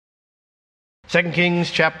2 Kings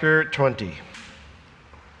chapter 20.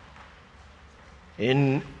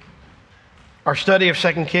 In our study of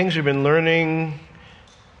 2 Kings, we've been learning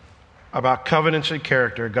about covenants and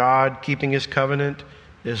character. God keeping his covenant,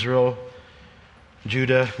 Israel,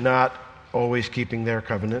 Judah not always keeping their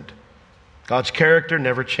covenant. God's character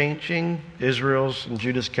never changing, Israel's and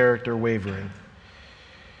Judah's character wavering.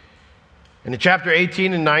 And in chapter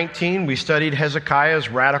 18 and 19, we studied Hezekiah's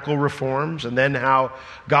radical reforms and then how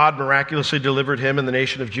God miraculously delivered him and the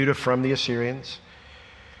nation of Judah from the Assyrians.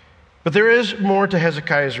 But there is more to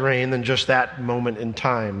Hezekiah's reign than just that moment in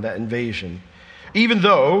time, that invasion, even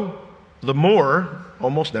though the more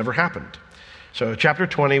almost never happened. So chapter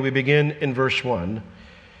 20, we begin in verse 1.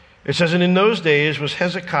 It says, "And in those days was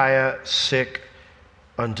Hezekiah sick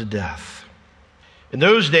unto death." In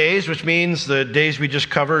those days, which means the days we just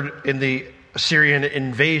covered in the Assyrian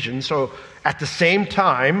invasion, so at the same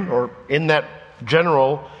time, or in that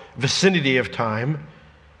general vicinity of time,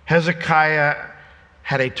 Hezekiah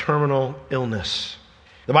had a terminal illness.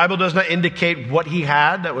 The Bible does not indicate what he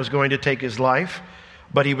had that was going to take his life,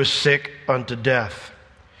 but he was sick unto death.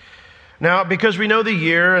 Now, because we know the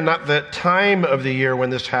year and not the time of the year when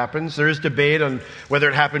this happens, there is debate on whether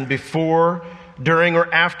it happened before, during,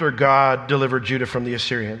 or after God delivered Judah from the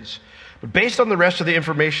Assyrians. But based on the rest of the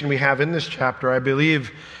information we have in this chapter, I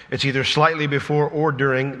believe it's either slightly before or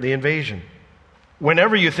during the invasion.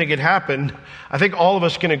 Whenever you think it happened, I think all of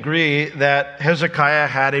us can agree that Hezekiah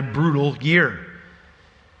had a brutal year.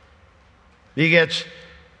 He gets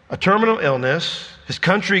a terminal illness, his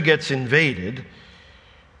country gets invaded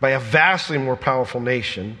by a vastly more powerful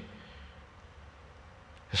nation,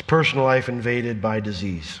 his personal life invaded by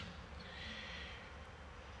disease.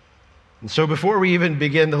 And so before we even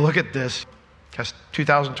begin to look at this, has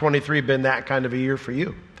 2023 been that kind of a year for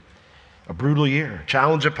you? A brutal year,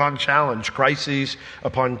 challenge upon challenge, crises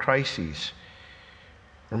upon crises.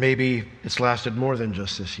 Or maybe it's lasted more than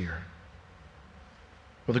just this year.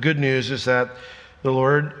 Well, the good news is that the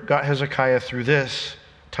Lord got Hezekiah through this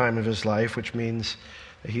time of his life, which means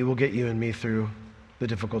that he will get you and me through the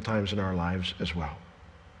difficult times in our lives as well.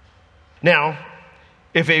 Now,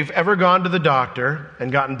 if you've ever gone to the doctor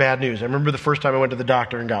and gotten bad news, I remember the first time I went to the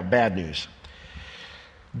doctor and got bad news.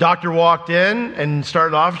 Doctor walked in and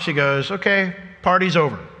started off, she goes, "Okay, party's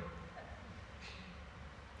over."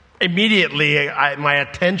 Immediately, my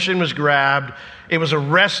attention was grabbed, it was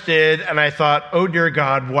arrested, and I thought, oh dear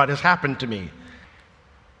God, what has happened to me?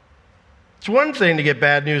 It's one thing to get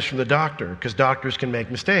bad news from the doctor, because doctors can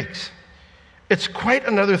make mistakes. It's quite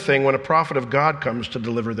another thing when a prophet of God comes to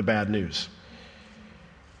deliver the bad news.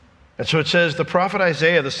 And so it says, the prophet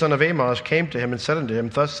Isaiah, the son of Amoz, came to him and said unto him,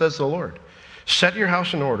 "Thus says the Lord, set your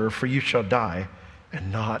house in order, for you shall die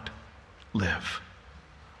and not live."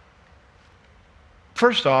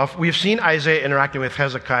 First off, we've seen Isaiah interacting with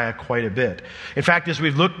Hezekiah quite a bit. In fact, as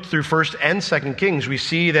we've looked through 1st and 2nd Kings, we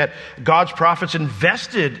see that God's prophets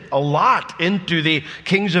invested a lot into the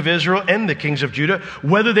kings of Israel and the kings of Judah,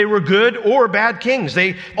 whether they were good or bad kings.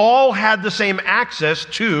 They all had the same access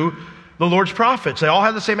to the Lord's prophets. They all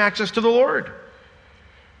had the same access to the Lord.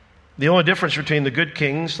 The only difference between the good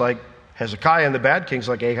kings like Hezekiah and the bad kings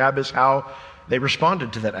like Ahab is how they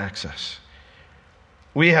responded to that access.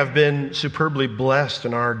 We have been superbly blessed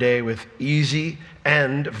in our day with easy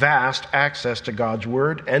and vast access to God's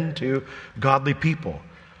word and to godly people.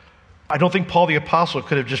 I don't think Paul the Apostle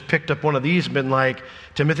could have just picked up one of these and been like,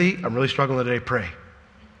 "Timothy, I'm really struggling today, pray."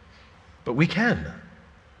 But we can.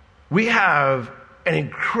 We have an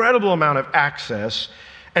incredible amount of access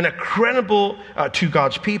and credible to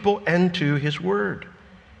God's people and to his word.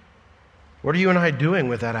 What are you and I doing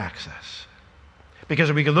with that access?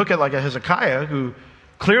 Because we could look at like a Hezekiah who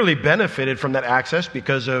clearly benefited from that access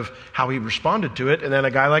because of how he responded to it, and then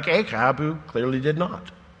a guy like Ahab who clearly did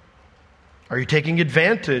not. Are you taking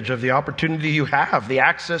advantage of the opportunity you have, the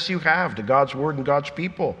access you have to God's word and God's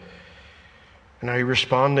people? And are you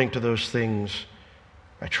responding to those things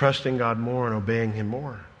by trusting God more and obeying him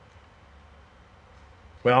more?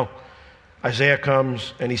 Well, Isaiah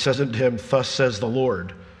comes and he says unto him, "Thus says the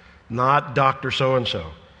Lord," not Dr.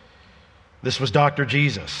 So-and-so. This was Dr.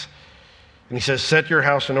 Jesus. And he says, "Set your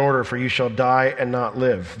house in order, for you shall die and not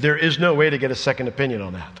live." There is no way to get a second opinion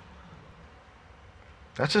on that.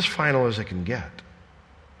 That's as final as it can get.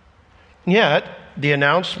 Yet, the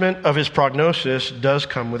announcement of his prognosis does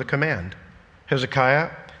come with a command. Hezekiah,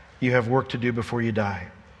 you have work to do before you die.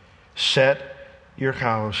 Set your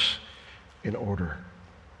house in order.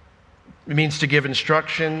 It means to give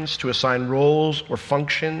instructions, to assign roles or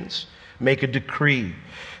functions, make a decree.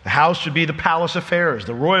 The house should be the palace affairs,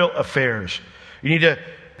 the royal affairs. You need to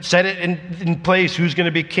set it in place. Who's going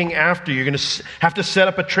to be king after you? You're going to have to set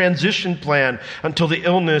up a transition plan until the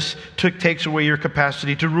illness takes away your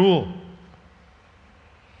capacity to rule.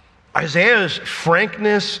 Isaiah's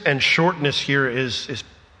frankness and shortness here is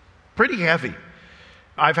pretty heavy.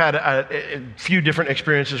 I've had a few different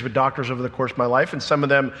experiences with doctors over the course of my life, and some of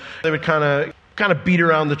them, they would kind of beat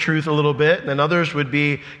around the truth a little bit, and then others would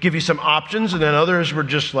give you some options, and then others were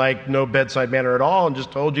just like no bedside manner at all and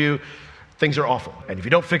just told you things are awful. And if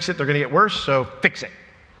you don't fix it, they're going to get worse, so fix it.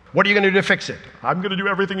 What are you going to do to fix it? I'm going to do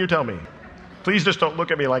everything you tell me. Please just don't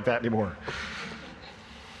look at me like that anymore.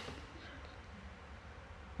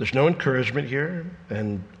 There's no encouragement here,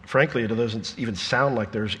 and frankly, it doesn't even sound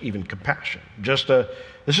like there's even compassion. Just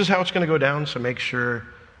this is how it's going to go down, so make sure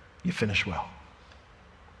you finish well.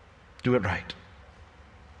 Do it right.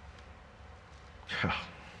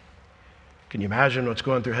 Can you imagine what's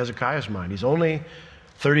going through Hezekiah's mind? He's only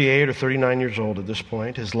 38 or 39 years old at this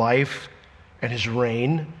point. His life and his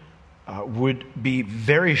reign would be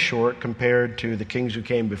very short compared to the kings who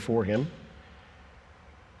came before him.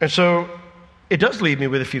 And so it does leave me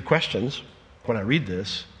with a few questions when I read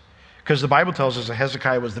this, because the Bible tells us that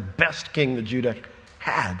Hezekiah was the best king that Judah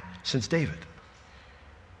had since David.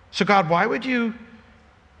 So God, why would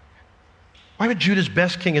Judah's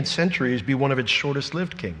best king in centuries be one of its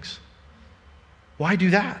shortest-lived kings? Why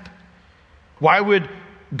do that? Why would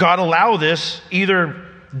God allow this either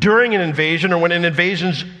during an invasion or when an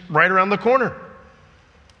invasion's right around the corner?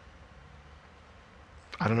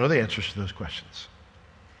 I don't know the answers to those questions.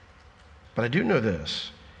 But I do know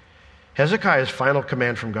this. Hezekiah's final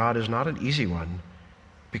command from God is not an easy one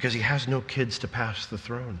because he has no kids to pass the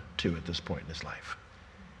throne to at this point in his life.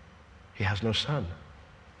 He has no son.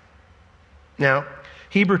 Now,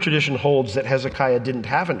 Hebrew tradition holds that Hezekiah didn't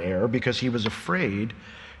have an heir because he was afraid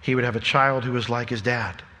he would have a child who was like his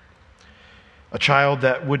dad. A child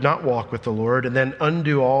that would not walk with the Lord and then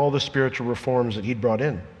undo all the spiritual reforms that he'd brought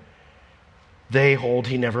in. They hold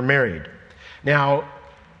he never married. Now,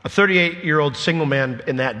 a 38-year-old single man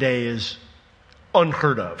in that day is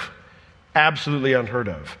unheard of. Absolutely unheard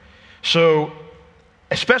of. So,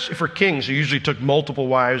 especially for kings who usually took multiple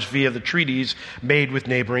wives via the treaties made with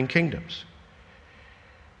neighboring kingdoms.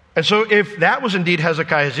 And so if that was indeed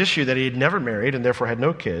Hezekiah's issue, that he had never married and therefore had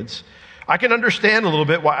no kids, I can understand a little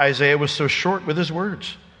bit why Isaiah was so short with his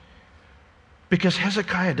words. Because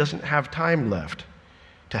Hezekiah doesn't have time left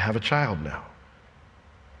to have a child now.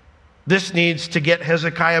 This needs to get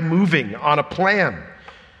Hezekiah moving on a plan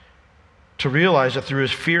to realize that through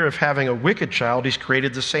his fear of having a wicked child, he's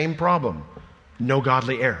created the same problem. No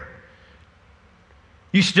godly heir.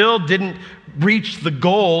 You still didn't reach the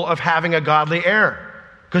goal of having a godly heir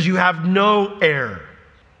because you have no heir.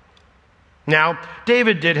 Now,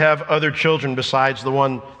 David did have other children besides the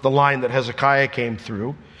line that Hezekiah came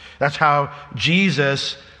through. That's how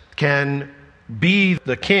Jesus can be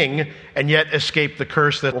the king and yet escape the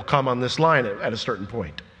curse that will come on this line at a certain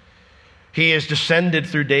point. He is descended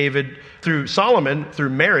through David, through Solomon,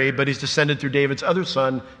 through Mary, but he's descended through David's other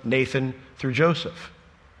son, Nathan, through Joseph.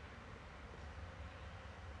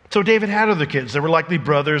 So David had other kids. They were likely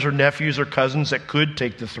brothers or nephews or cousins that could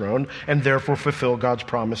take the throne and therefore fulfill God's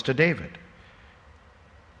promise to David.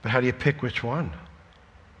 But how do you pick which one?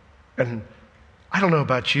 And I don't know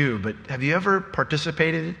about you, but have you ever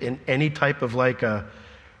participated in any type of like a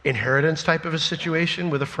inheritance type of a situation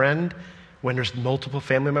with a friend when there's multiple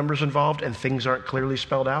family members involved and things aren't clearly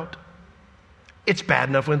spelled out? It's bad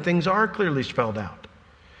enough when things are clearly spelled out.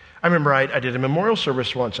 I remember I did a memorial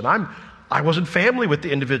service once, and I wasn't family with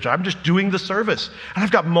the individual. I'm just doing the service. And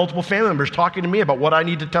I've got multiple family members talking to me about what I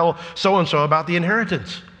need to tell so-and-so about the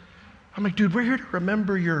inheritance. I'm like, dude, we're here to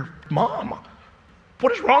remember your mom.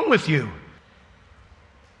 What is wrong with you?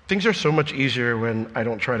 Things are so much easier when I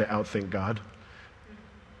don't try to outthink God.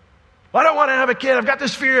 I don't want to have a kid. I've got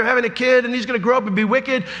this fear of having a kid, and he's going to grow up and be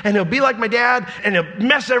wicked, and he'll be like my dad, and he'll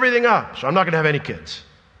mess everything up. So I'm not going to have any kids.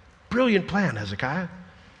 Brilliant plan, Hezekiah.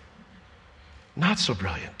 Not so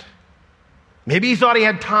brilliant. Maybe he thought he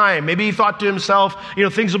had time. Maybe he thought to himself,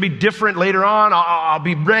 things will be different later on. I'll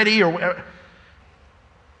be ready or whatever.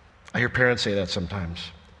 I hear parents say that sometimes.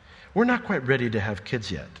 We're not quite ready to have kids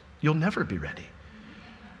yet. You'll never be ready.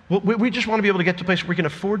 Well, we just want to be able to get to a place where we can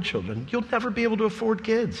afford children. You'll never be able to afford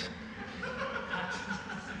kids.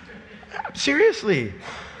 Seriously.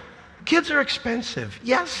 Kids are expensive.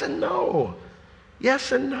 Yes and no.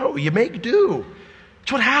 Yes and no. You make do.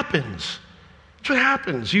 It's what happens. It's what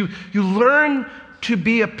happens. You learn to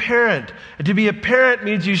be a parent. And to be a parent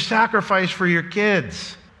means you sacrifice for your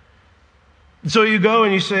kids. And so you go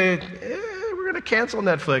and you say, we're going to cancel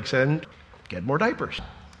Netflix and get more diapers.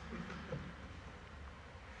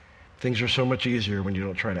 Things are so much easier when you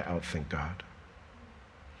don't try to outthink God.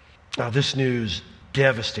 Now, this news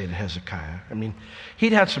devastated Hezekiah. I mean,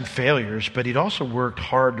 he'd had some failures, but he'd also worked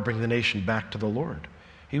hard to bring the nation back to the Lord.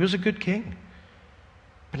 He was a good king.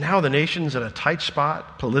 But now the nation's in a tight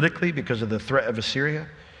spot politically because of the threat of Assyria.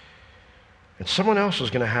 And someone else was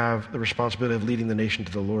going to have the responsibility of leading the nation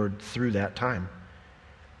to the Lord through that time.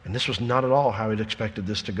 And this was not at all how he'd expected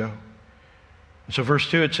this to go. And so verse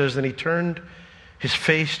 2, it says, then he turned his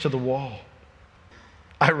face to the wall.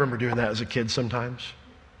 I remember doing that as a kid sometimes.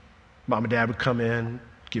 Mom and Dad would come in,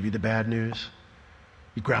 give you the bad news.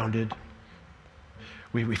 You're grounded.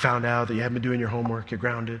 We found out that you haven't been doing your homework. You're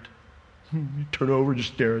grounded. You turn over,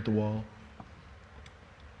 just stare at the wall.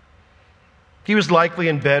 He was likely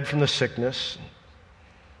in bed from the sickness.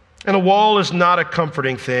 And a wall is not a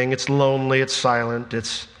comforting thing. It's lonely, it's silent,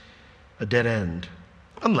 it's a dead end.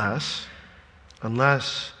 Unless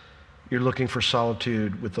you're looking for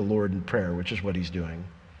solitude with the Lord in prayer, which is what he's doing.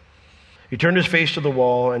 He turned his face to the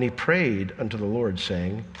wall and he prayed unto the Lord,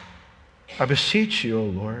 saying, I beseech you, O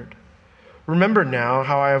Lord, remember now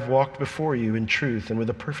how I have walked before you in truth and with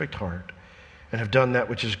a perfect heart, and have done that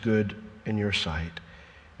which is good in your sight.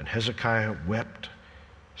 And Hezekiah wept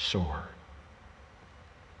sore.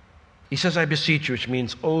 He says, I beseech you, which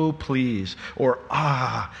means, oh, please, or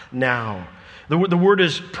now. The word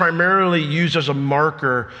is primarily used as a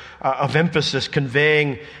marker of emphasis,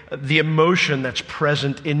 conveying the emotion that's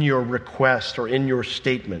present in your request or in your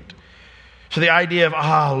statement. So the idea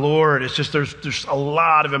of, Lord, it's just there's a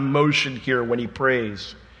lot of emotion here when he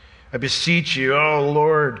prays. I beseech you, oh,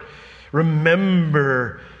 Lord,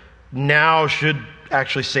 remember. Now should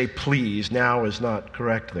actually say please. Now is not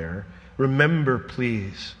correct there. Remember,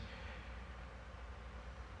 please.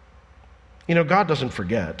 You know, God doesn't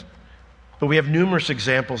forget. But we have numerous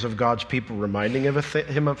examples of God's people reminding him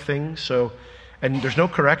of things. And there's no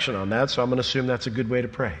correction on that, so I'm going to assume that's a good way to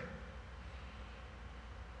pray.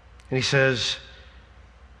 And he says,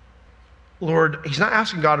 Lord, he's not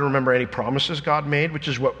asking God to remember any promises God made, which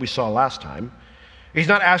is what we saw last time. He's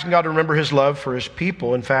not asking God to remember his love for his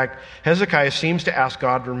people. In fact, Hezekiah seems to ask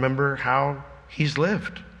God to remember how he's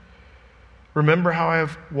lived. Remember how I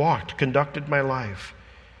have walked, conducted my life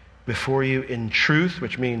before you in truth,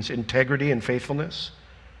 which means integrity and faithfulness,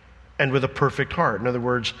 and with a perfect heart. In other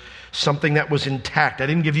words, something that was intact. I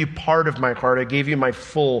didn't give you part of my heart, I gave you my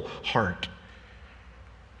full heart.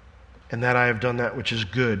 And that I have done that which is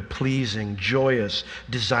good, pleasing, joyous,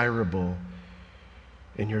 desirable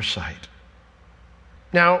in your sight.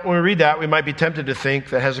 Now, when we read that, we might be tempted to think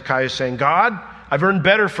that Hezekiah is saying, God, I've earned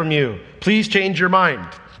better from you. Please change your mind.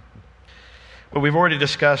 But we've already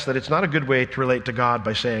discussed that it's not a good way to relate to God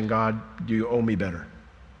by saying, God, you owe me better.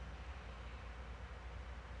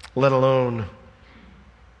 Let alone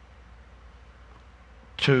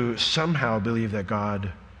to somehow believe that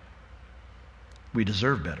God, we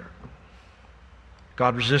deserve better.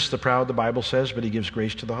 God resists the proud, the Bible says, but he gives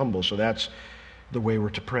grace to the humble. So that's the way we're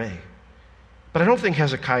to pray. But I don't think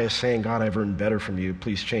Hezekiah is saying, God, I've earned better from you.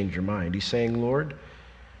 Please change your mind. He's saying, Lord,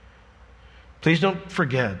 please don't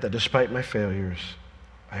forget that despite my failures,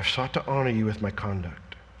 I have sought to honor you with my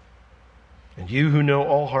conduct. And you who know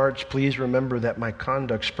all hearts, please remember that my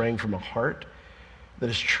conduct sprang from a heart that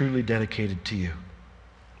is truly dedicated to you.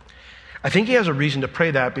 I think he has a reason to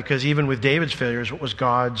pray that because even with David's failures, what was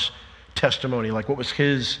God's testimony? Like, what was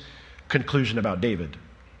his conclusion about David?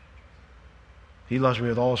 He loves me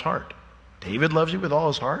with all his heart. David loves you with all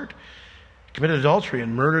his heart. He committed adultery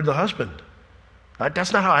and murdered the husband.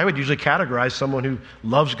 That's not how I would usually categorize someone who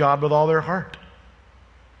loves God with all their heart.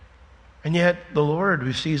 And yet the Lord,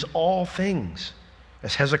 who sees all things,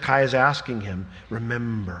 as Hezekiah is asking him,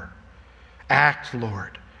 remember, act,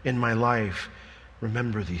 Lord, in my life,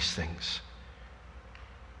 remember these things.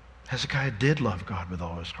 Hezekiah did love God with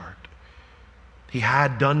all his heart. He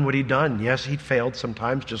had done what he'd done. Yes, he'd failed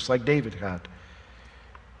sometimes, just like David had.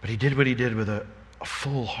 But he did what he did with a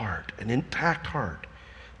full heart, an intact heart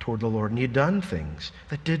toward the Lord. And he had done things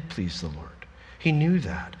that did please the Lord. He knew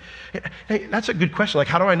that. Hey, that's a good question. Like,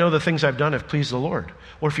 how do I know the things I've done have pleased the Lord?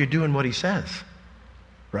 Or if you're doing what he says,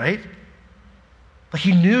 right? Like,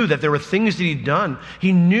 he knew that there were things that he'd done.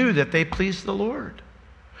 He knew that they pleased the Lord.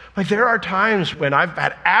 Like, there are times when I've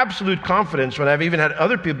had absolute confidence, when I've even had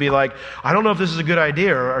other people be like, I don't know if this is a good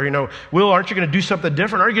idea, or Will, aren't you going to do something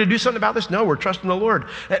different? Aren't you going to do something about this? No, we're trusting the Lord.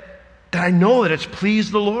 That I know that it's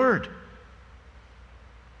pleased the Lord.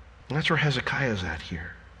 And that's where Hezekiah is at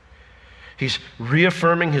here. He's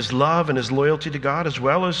reaffirming his love and his loyalty to God as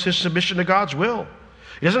well as his submission to God's will.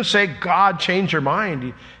 He doesn't say, God, change your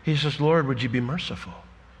mind. He says, Lord, would you be merciful?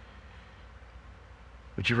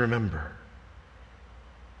 Would you remember?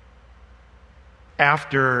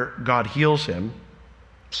 after God heals him,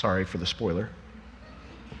 sorry for the spoiler,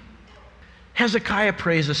 Hezekiah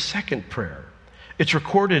prays a second prayer. It's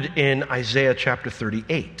recorded in Isaiah chapter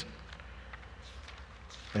 38.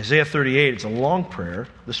 Isaiah 38, it's a long prayer.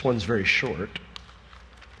 This one's very short.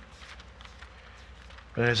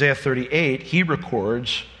 In Isaiah 38, he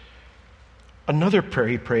records another prayer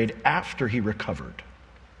he prayed after he recovered.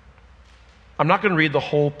 I'm not going to read the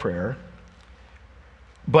whole prayer,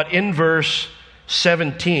 but in verse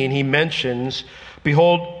 17, he mentions,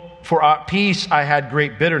 "Behold, for peace I had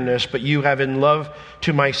great bitterness, but you have in love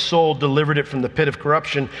to my soul delivered it from the pit of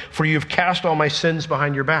corruption, for you have cast all my sins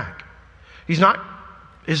behind your back."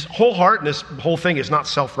 His whole heart and this whole thing is not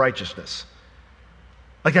self-righteousness.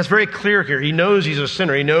 Like, that's very clear here. He knows he's a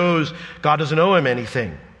sinner. He knows God doesn't owe him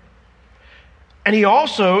anything. And he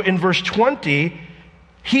also, in verse 20,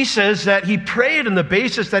 he says that he prayed on the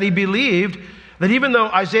basis that he believed that even though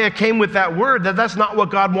Isaiah came with that word, that's not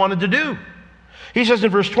what God wanted to do. He says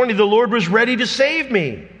in verse 20, "The Lord was ready to save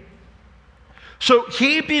me." So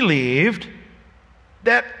he believed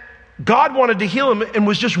that God wanted to heal him and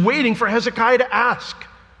was just waiting for Hezekiah to ask.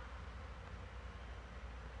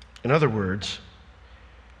 In other words,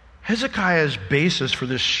 Hezekiah's basis for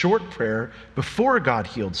this short prayer before God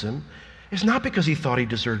heals him is not because he thought he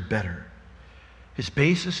deserved better. His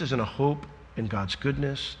basis is in a hope in God's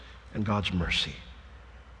goodness and God's mercy,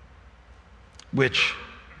 which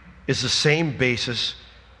is the same basis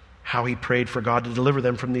how he prayed for God to deliver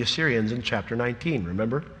them from the Assyrians in chapter 19,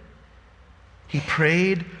 remember? He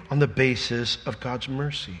prayed on the basis of God's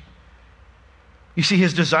mercy. You see,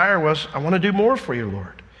 his desire was, "I want to do more for you,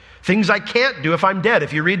 Lord. Things I can't do if I'm dead."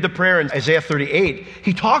 If you read the prayer in Isaiah 38,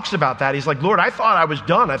 he talks about that. He's like, "Lord, I thought I was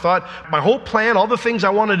done. I thought my whole plan, all the things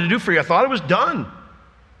I wanted to do for you, I thought it was done."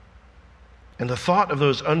 And the thought of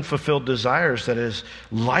those unfulfilled desires, that his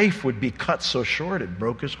life would be cut so short, it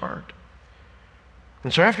broke his heart.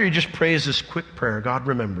 And so after he just prays this quick prayer, "God,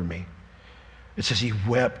 remember me," it says he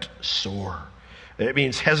wept sore. It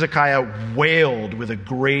means Hezekiah wailed with a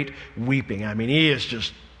great weeping. I mean, he is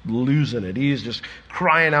just losing it. He's just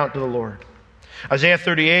crying out to the Lord. Isaiah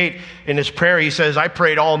 38, in his prayer, he says, "I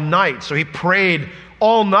prayed all night." So he prayed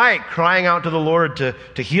all night, crying out to the Lord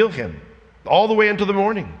to heal him, all the way into the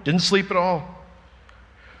morning. Didn't sleep at all.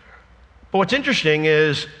 But what's interesting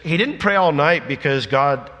is he didn't pray all night because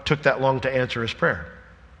God took that long to answer his prayer.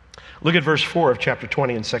 Look at verse 4 of chapter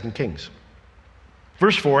 20 in 2 Kings.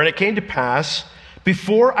 Verse 4, "And it came to pass,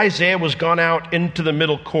 before Isaiah was gone out into the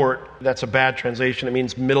middle court," that's a bad translation, it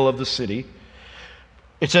means middle of the city.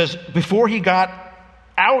 It says, before he got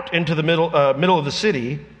out into the middle of the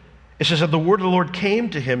city, it says that the word of the Lord came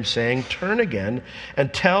to him saying, "Turn again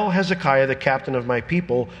and tell Hezekiah, the captain of my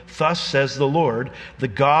people, thus says the Lord, the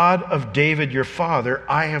God of David your father,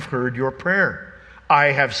 I have heard your prayer. I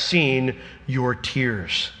have seen your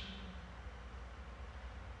tears."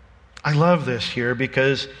 I love this here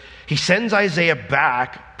because he sends Isaiah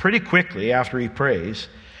back pretty quickly after he prays.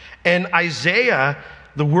 And Isaiah,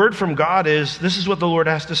 the word from God is, this is what the Lord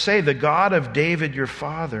has to say, "The God of David your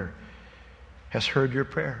father has heard your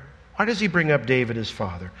prayer." Why does he bring up David his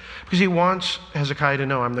father? Because he wants Hezekiah to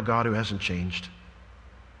know, I'm the God who hasn't changed.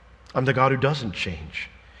 I'm the God who doesn't change.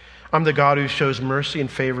 I'm the God who shows mercy and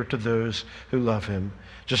favor to those who love him,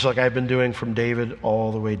 just like I've been doing from David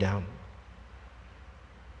all the way down.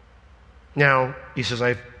 Now, he says,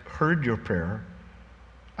 "I've heard your prayer.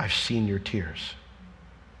 I've seen your tears."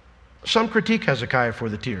 Some critique Hezekiah for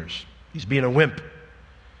the tears. He's being a wimp.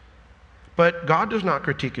 But God does not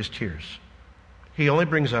critique his tears. He only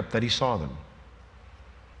brings up that he saw them.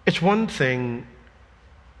 It's one thing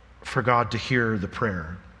for God to hear the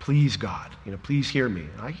prayer. "Please, God, please hear me."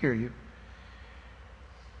 I hear you.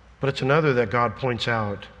 But it's another that God points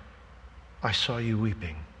out, "I saw you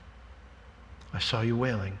weeping. I saw you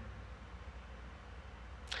wailing."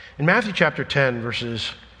 In Matthew chapter 10,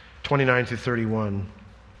 verses 29 through 31,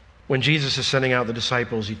 when Jesus is sending out the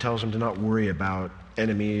disciples, he tells them to not worry about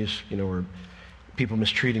enemies, or people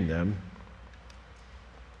mistreating them.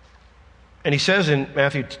 And he says in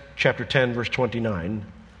Matthew chapter 10, verse 29,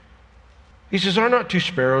 he says, "Are not two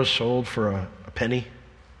sparrows sold for a penny?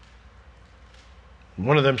 And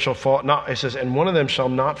one of them shall fall, it says, and one of them shall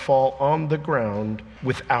not fall on the ground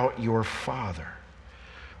without your Father."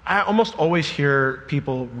 I almost always hear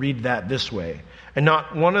people read that this way, "And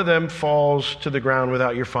not one of them falls to the ground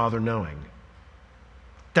without your Father knowing."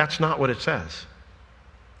 That's not what it says.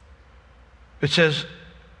 It says,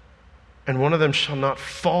 "And one of them shall not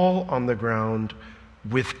fall on the ground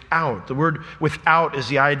without." The word "without" is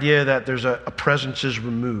the idea that there's a presence is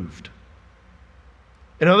removed.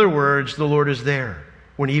 In other words, the Lord is there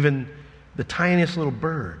when even the tiniest little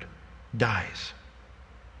bird dies.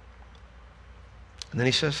 And then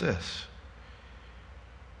he says this,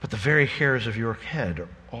 but the very hairs of your head are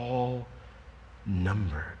all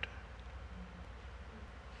numbered.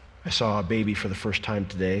 I saw a baby for the first time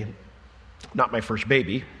today. Not my first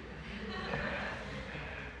baby,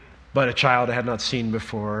 but a child I had not seen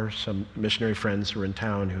before. Some missionary friends who were in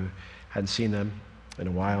town who hadn't seen them in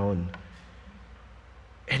a while.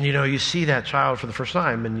 And you see that child for the first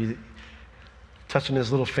time, and you touching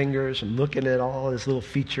his little fingers and looking at all his little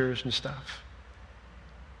features and stuff.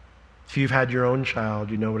 If you've had your own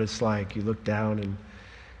child, you know what it's like. You look down and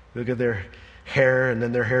look at their hair, and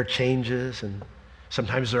then their hair changes, and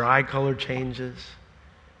sometimes their eye color changes.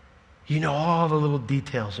 You know all the little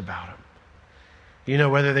details about them. You know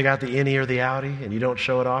whether they got the innie or the outie, and you don't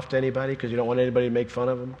show it off to anybody because you don't want anybody to make fun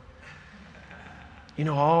of them. You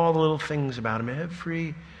know all the little things about them,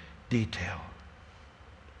 every detail.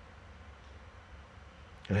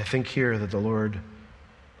 And I think here that the Lord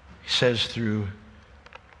says to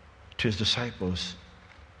his disciples,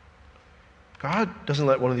 God doesn't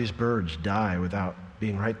let one of these birds die without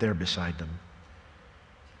being right there beside them.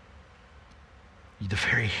 The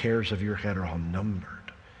very hairs of your head are all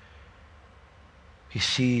numbered. He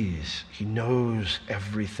sees, he knows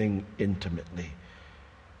everything intimately.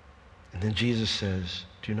 And then Jesus says,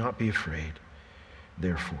 do not be afraid.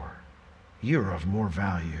 Therefore, you are of more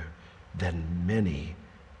value than many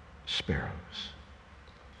sparrows.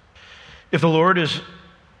 If the Lord is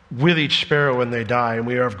with each sparrow when they die, and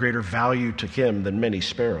we are of greater value to him than many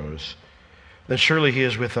sparrows, then surely he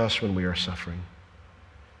is with us when we are suffering.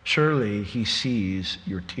 Surely he sees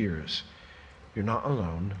your tears. You're not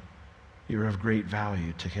alone. You're of great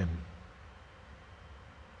value to him.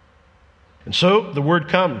 And so the word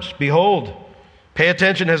comes. Behold, pay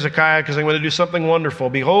attention, Hezekiah, because I'm going to do something wonderful.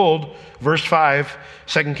 Behold, verse 5,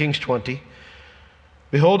 2 Kings 20.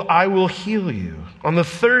 Behold, I will heal you. On the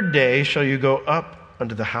third day shall you go up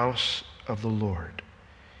unto the house of the Lord.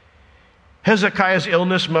 Hezekiah's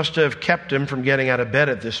illness must have kept him from getting out of bed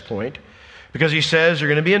at this point, because he says you're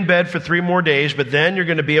going to be in bed for 3 more days, but then you're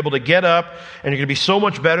going to be able to get up and you're going to be so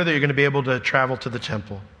much better that you're going to be able to travel to the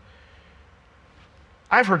temple.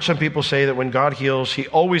 I've heard some people say that when God heals, he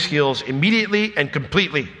always heals immediately and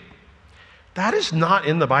completely. That is not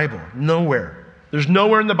in the Bible. Nowhere. There's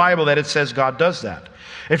nowhere in the Bible that it says God does that.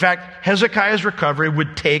 In fact, Hezekiah's recovery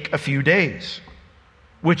would take a few days,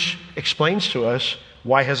 which explains to us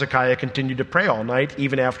why Hezekiah continued to pray all night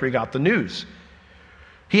even after he got the news.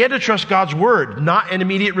 He had to trust God's word, not an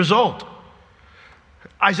immediate result.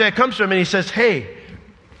 Isaiah comes to him and he says, hey,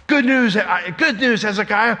 good news,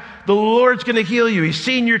 Hezekiah. The Lord's going to heal you. He's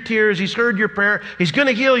seen your tears. He's heard your prayer. He's going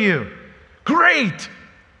to heal you. Great.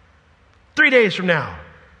 3 days from now.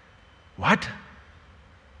 What?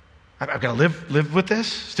 I've got to live with this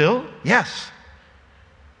still? Yes.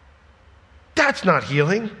 That's not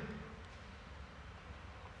healing.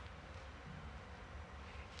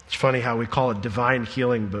 It's funny how we call it divine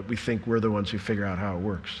healing, but we think we're the ones who figure out how it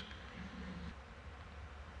works.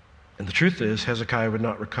 And the truth is, Hezekiah would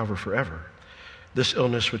not recover forever. This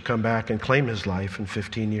illness would come back and claim his life in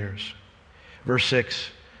 15 years. Verse 6,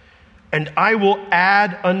 and I will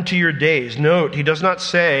add unto your days. Note, he does not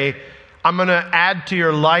say, I'm going to add to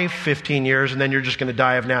your life 15 years and then you're just going to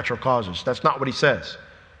die of natural causes. That's not what he says.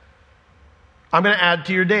 I'm going to add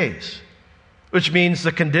to your days, which means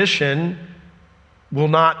the condition will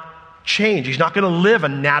not change. He's not going to live a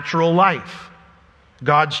natural life.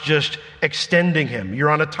 God's just extending him. You're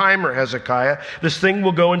on a timer, Hezekiah. This thing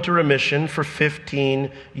will go into remission for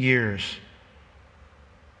 15 years.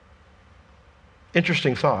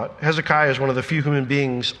 Interesting thought. Hezekiah is one of the few human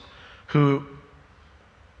beings who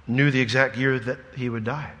knew the exact year that he would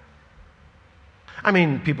die. I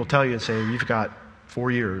mean, people tell you and say, you've got 4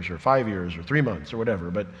 years or 5 years or 3 months or whatever,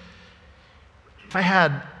 but if I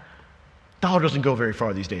had, dollar doesn't go very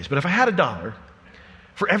far these days, but if I had $1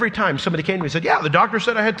 for every time somebody came to me and said, yeah, the doctor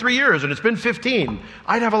said I had 3 years and it's been 15,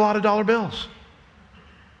 I'd have a lot of dollar bills.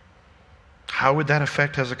 How would that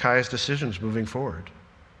affect Hezekiah's decisions moving forward?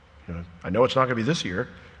 I know it's not going to be this year.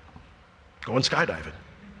 Going skydiving.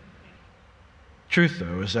 Truth,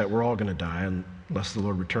 though, is that we're all going to die unless the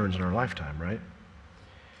Lord returns in our lifetime, right?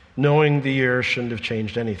 Knowing the year shouldn't have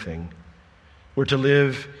changed anything. We're to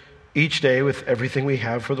live each day with everything we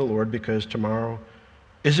have for the Lord, because tomorrow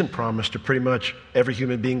isn't promised to pretty much every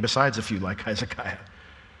human being besides a few like Hezekiah.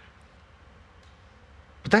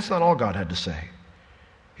 But that's not all God had to say.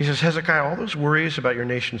 He says, Hezekiah, all those worries about your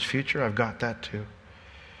nation's future, I've got that too.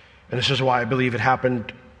 And this is why I believe it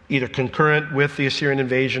happened either concurrent with the Assyrian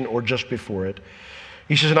invasion or just before it.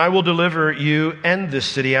 He says, and I will deliver you and this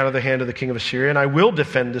city out of the hand of the king of Assyria, and I will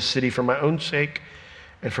defend this city for my own sake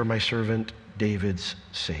and for my servant David's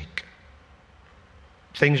sake.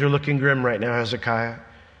 Things are looking grim right now, Hezekiah,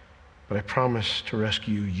 but I promise to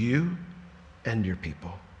rescue you and your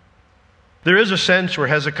people. There is a sense where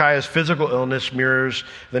Hezekiah's physical illness mirrors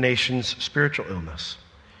the nation's spiritual illness.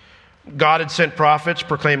 God had sent prophets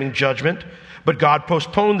proclaiming judgment, but God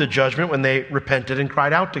postponed the judgment when they repented and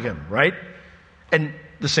cried out to him, right? And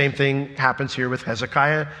the same thing happens here with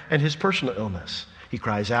Hezekiah and his personal illness. He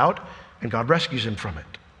cries out, and God rescues him from it.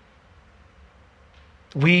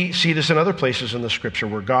 We see this in other places in the scripture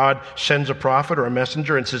where God sends a prophet or a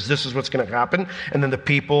messenger and says, this is what's going to happen. And then the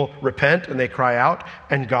people repent and they cry out,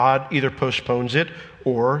 and God either postpones it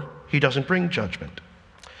or he doesn't bring judgment.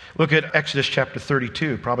 Look at Exodus chapter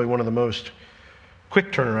 32, probably one of the most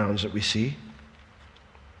quick turnarounds that we see.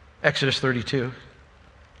 Exodus 32.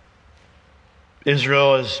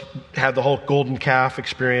 Israel has had the whole golden calf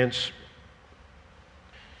experience.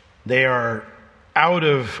 They are out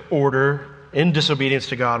of order, in disobedience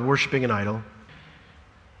to God, worshiping an idol.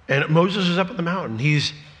 And Moses is up on the mountain.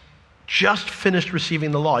 He's just finished receiving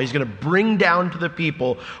the law. He's going to bring down to the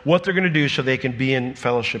people what they're going to do so they can be in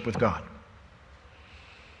fellowship with God.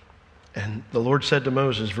 And the Lord said to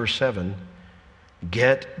Moses, verse 7,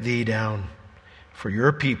 get thee down, for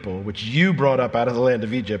your people, which you brought up out of the land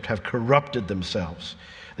of Egypt, have corrupted themselves.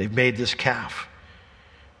 They've made this calf.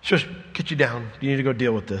 So get you down. You need to go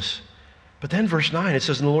deal with this. But then verse 9, it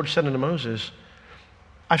says, and the Lord said unto Moses,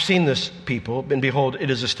 I've seen this people, and behold,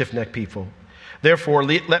 it is a stiff-necked people. Therefore,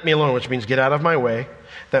 let me alone, which means get out of my way,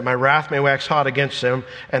 that my wrath may wax hot against them,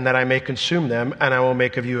 and that I may consume them, and I will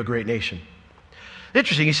make of you a great nation.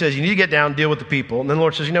 Interesting, he says, you need to get down, deal with the people. And then the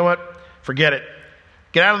Lord says, you know what? Forget it.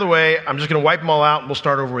 Get out of the way. I'm just going to wipe them all out, and we'll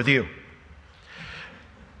start over with you.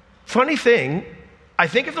 Funny thing, I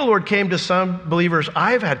think if the Lord came to some believers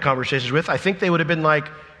I've had conversations with, I think they would have been like,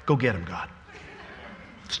 go get him, God.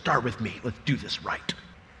 Start with me. Let's do this right.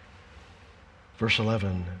 Verse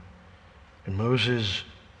 11, and Moses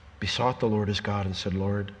besought the Lord his God and said,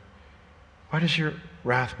 Lord, why does your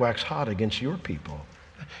wrath wax hot against your people?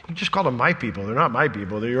 You just called them my people. They're not my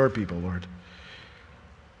people. They're your people, Lord.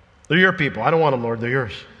 They're your people. I don't want them, Lord. They're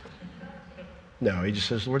yours. No, he just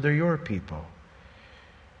says, Lord, they're your people,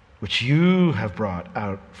 which you have brought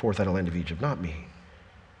forth out of the land of Egypt, not me.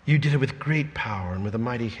 You did it with great power and with a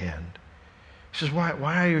mighty hand. He says, why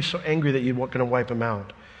are you so angry that you're going to wipe them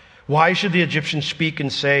out? Why should the Egyptians speak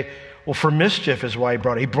and say, well, for mischief is why he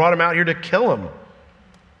brought it. He brought him out here to kill him.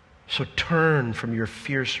 So turn from your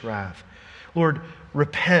fierce wrath. Lord,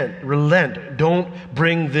 repent, relent. Don't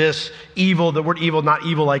bring this evil. The word evil, not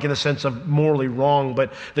evil like in the sense of morally wrong,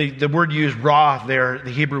 but the word used, ra there,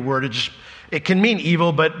 the Hebrew word, it can mean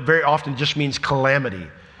evil, but very often just means calamity.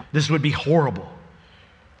 This would be horrible.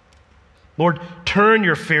 Lord, turn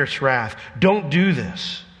your fierce wrath. Don't do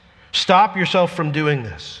this. Stop yourself from doing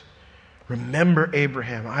this. Remember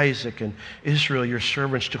Abraham, Isaac, and Israel, your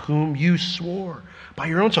servants, to whom you swore by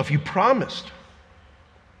your own self. You promised.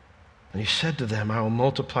 And he said to them, I will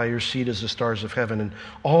multiply your seed as the stars of heaven, and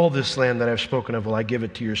all this land that I've spoken of will I give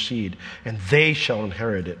it to your seed, and they shall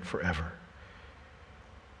inherit it forever.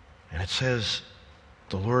 And it says,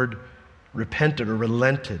 the Lord repented or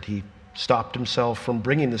relented. He stopped himself from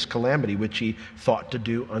bringing this calamity which he thought to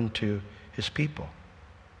do unto his people.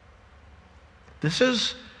 This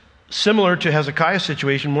is similar to Hezekiah's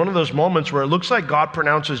situation, one of those moments where it looks like God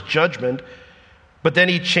pronounces judgment, but then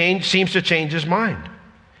he seems to change his mind.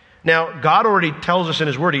 Now, God already tells us in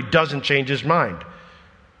his word he doesn't change his mind.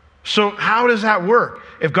 So how does that work?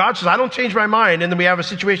 If God says, I don't change my mind, and then we have a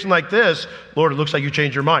situation like this, Lord, it looks like you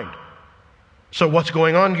changed your mind. So what's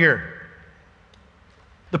going on here?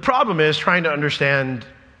 The problem is trying to understand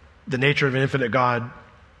the nature of an infinite God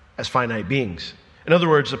as finite beings. In other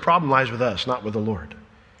words, the problem lies with us, not with the Lord.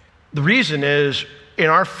 The reason is, in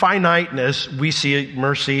our finiteness, we see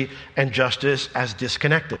mercy and justice as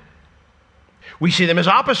disconnected. We see them as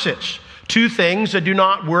opposites, two things that do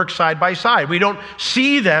not work side by side. We don't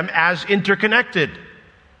see them as interconnected.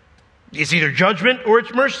 It's either judgment or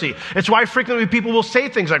it's mercy. It's why frequently people will say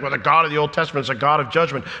things like, well, the God of the Old Testament is a God of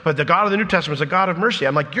judgment, but the God of the New Testament is a God of mercy.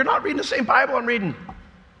 I'm like, you're not reading the same Bible I'm reading.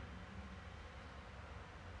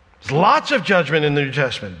 There's lots of judgment in the New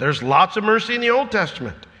Testament. There's lots of mercy in the Old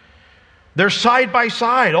Testament. They're side by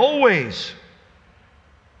side, always.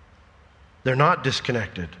 They're not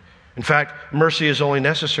disconnected. In fact, mercy is only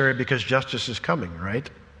necessary because justice is coming, right?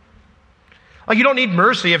 Like, you don't need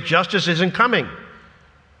mercy if justice isn't coming.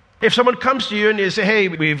 If someone comes to you and you say, hey,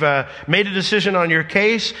 we've made a decision on your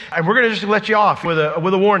case, and we're going to just let you off with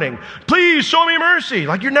a warning. Please show me mercy.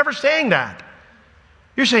 Like, you're never saying that.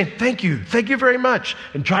 You're saying, thank you very much,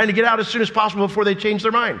 and trying to get out as soon as possible before they change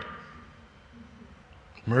their mind.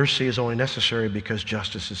 Mercy is only necessary because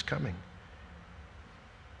justice is coming.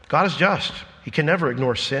 God is just. He can never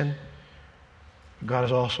ignore sin. God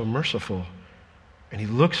is also merciful, and he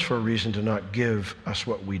looks for a reason to not give us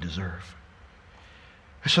what we deserve.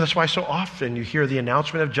 So that's why so often you hear the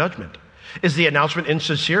announcement of judgment. Is the announcement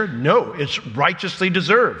insincere? No, it's righteously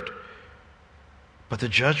deserved. But the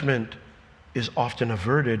judgment is often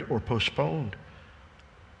averted or postponed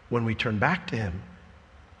when we turn back to him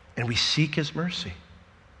and we seek his mercy.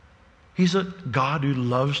 He's a God who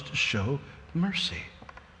loves to show mercy.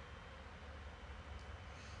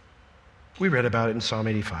 We read about it in Psalm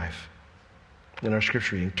 85 in our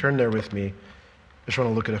scripture reading. Turn there with me. I just want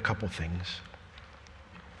to look at a couple things.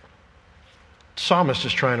 The psalmist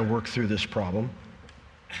is trying to work through this problem.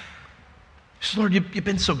 He says, Lord, you've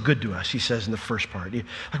been so good to us, he says in the first part.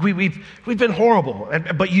 We've been horrible,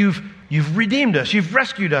 but you've redeemed us. You've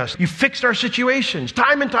rescued us. You've fixed our situations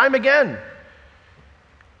time and time again.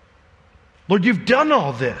 Lord, you've done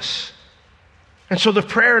all this. And so the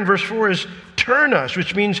prayer in verse 4 is, turn us,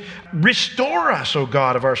 which means restore us, O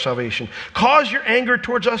God of our salvation. Cause your anger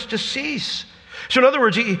towards us to cease. So in other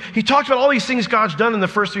words, he talks about all these things God's done in the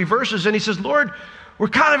first 3 verses, and he says, Lord, we're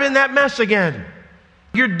kind of in that mess again.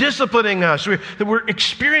 You're disciplining us. We're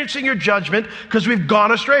experiencing your judgment because we've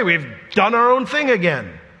gone astray. We've done our own thing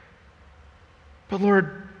again. But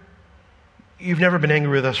Lord, you've never been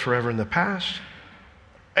angry with us forever in the past.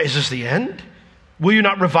 Is this the end? Will you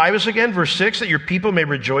not revive us again? Verse 6, that your people may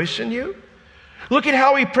rejoice in you. Look at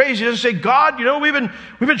how he prays. He doesn't say, God, we've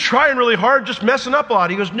been trying really hard, just messing up a lot.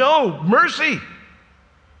 He goes, no, mercy.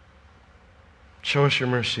 Show us your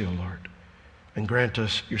mercy, O Lord, and grant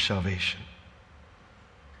us your salvation.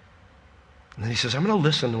 And then he says, I'm going to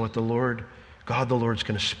listen to what God the Lord's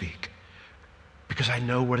going to speak, because I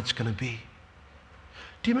know what it's going to be.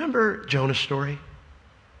 Do you remember Jonah's story?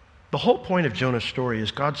 The whole point of Jonah's story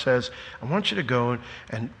is God says, I want you to go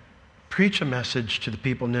and preach a message to the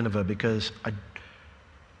people of Nineveh because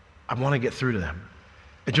I want to get through to them.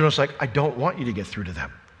 And Jonah's like, I don't want you to get through to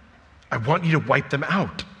them. I want you to wipe them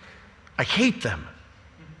out. I hate them.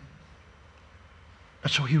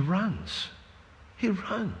 And so he runs. He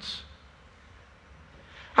runs.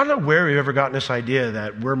 I don't know where we've ever gotten this idea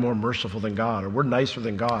that we're more merciful than God, or we're nicer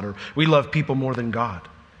than God, or we love people more than God.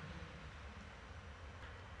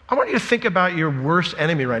 I want you to think about your worst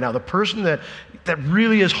enemy right now, the person that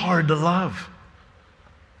really is hard to love.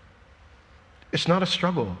 It's not a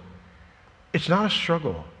struggle. It's not a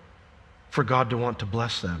struggle for God to want to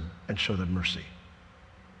bless them and show them mercy.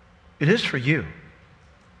 It is for you.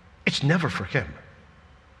 It's never for him.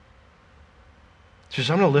 He says,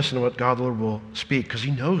 I'm going to listen to what God the Lord will speak, because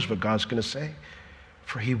he knows what God's going to say.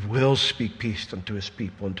 For he will speak peace unto his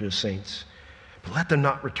people and to his saints. But let them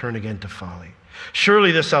not return again to folly.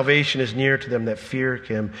 Surely the salvation is near to them that fear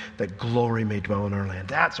him, that glory may dwell in our land.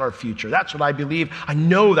 That's our future. That's what I believe. I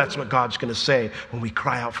know that's what God's going to say when we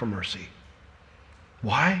cry out for mercy.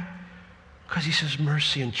 Why? Because he says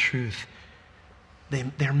mercy and truth,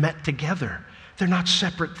 they're met together. They're not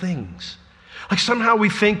separate things. Like somehow we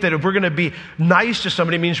think that if we're going to be nice to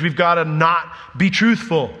somebody, it means we've got to not be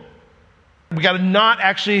truthful. We've got to not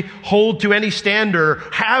actually hold to any standard or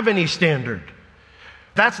have any standard.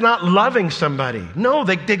 That's not loving somebody. No,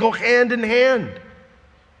 they go hand in hand.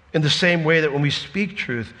 In the same way that when we speak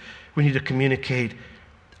truth, we need to communicate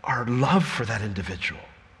our love for that individual.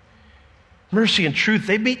 Mercy and truth,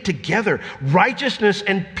 they meet together. Righteousness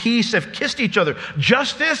and peace have kissed each other.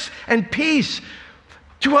 Justice and peace.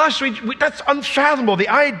 To us, that's unfathomable. The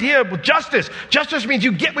idea of justice. Justice means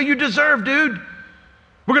you get what you deserve, dude.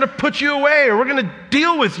 We're going to put you away, or we're going to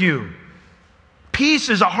deal with you. Peace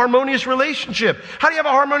is a harmonious relationship. How do you have a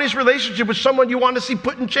harmonious relationship with someone you want to see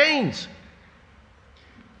put in chains?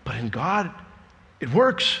 But in God, it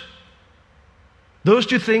works. Those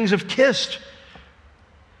two things have kissed.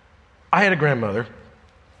 I had a grandmother,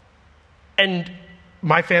 and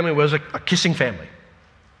my family was a kissing family.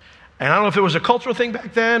 And I don't know if it was a cultural thing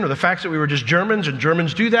back then, or the fact that we were just Germans, and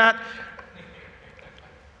Germans do that.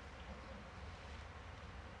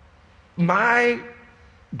 My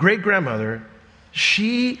great-grandmother,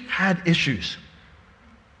 she had issues.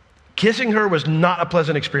 Kissing her was not a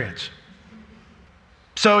pleasant experience.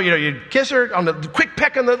 So, you'd kiss her on the quick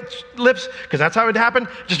peck on the lips, because that's how it happened,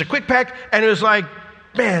 just a quick peck, and it was like,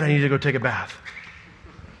 man, I need to go take a bath.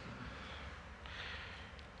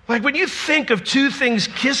 Like when you think of two things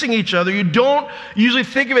kissing each other, you don't usually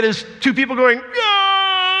think of it as two people going,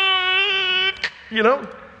 you know?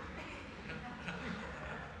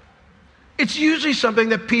 It's usually something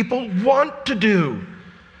that people want to do.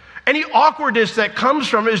 Any awkwardness that comes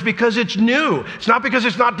from it is because it's new. It's not because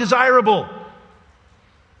it's not desirable.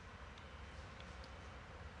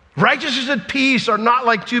 Righteousness and peace are not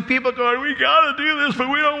like two people going, we got to do this, but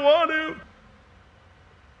we don't want to.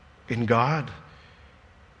 In God,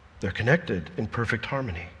 they're connected in perfect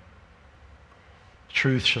harmony.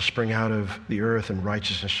 Truth shall spring out of the earth, and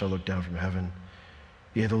righteousness shall look down from heaven.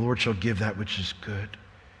 Yea, the Lord shall give that which is good,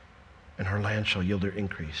 and her land shall yield her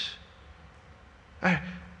increase.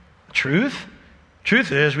 Truth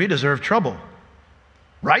is we deserve trouble.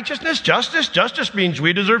 Righteousness, justice means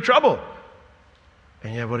we deserve trouble.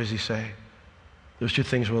 And yet, what does he say? Those two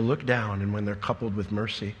things will look down, and when they're coupled with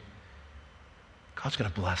mercy, God's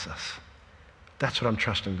going to bless us. That's what I'm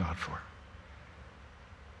trusting God for.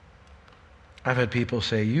 I've had people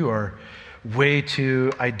say, you are way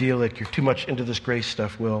too idyllic. You're too much into this grace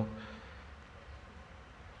stuff, Will.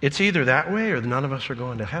 It's either that way or none of us are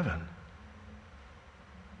going to heaven.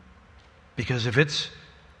 Because if it's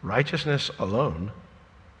righteousness alone,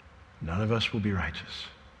 none of us will be righteous.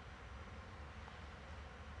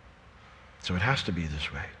 So it has to be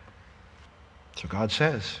this way. So God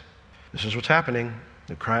says, this is what's happening.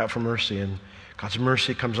 They cry out for mercy, and God's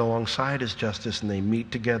mercy comes alongside his justice, and they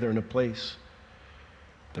meet together in a place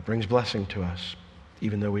that brings blessing to us,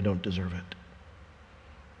 even though we don't deserve it.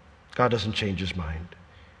 God doesn't change his mind.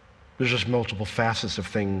 There's just multiple facets of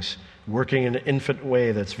things working in an infinite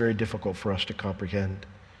way that's very difficult for us to comprehend.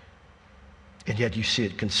 And yet you see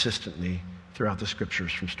it consistently throughout the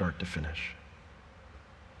scriptures from start to finish.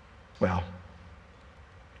 Well,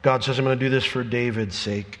 God says, I'm going to do this for David's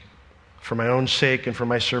sake, for my own sake and for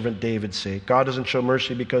my servant David's sake. God doesn't show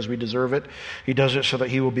mercy because we deserve it. He does it so that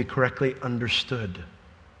he will be correctly understood.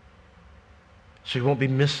 So he won't be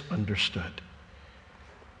misunderstood.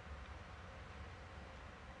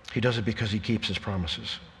 He does it because he keeps his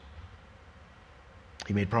promises.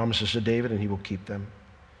 He made promises to David, and he will keep them.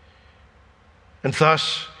 And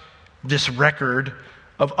thus, this record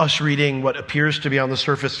of us reading what appears to be on the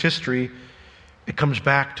surface history, it comes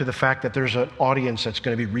back to the fact that there's an audience that's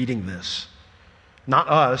going to be reading this. Not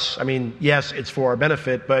us. I mean, yes, it's for our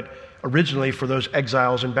benefit, but originally for those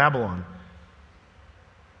exiles in Babylon.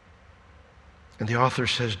 And the author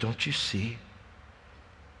says, don't you see?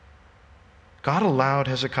 God allowed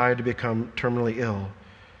Hezekiah to become terminally ill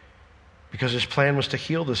because his plan was to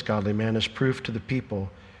heal this godly man as proof to the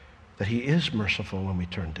people that he is merciful when we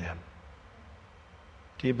turn to him.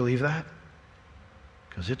 Do you believe that?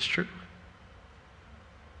 Because it's true.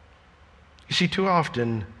 You see, too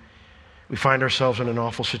often we find ourselves in an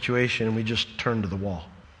awful situation and we just turn to the wall.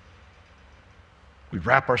 We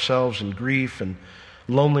wrap ourselves in grief and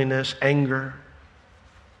loneliness, anger,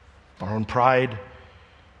 our own pride,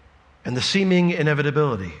 and the seeming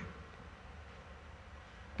inevitability.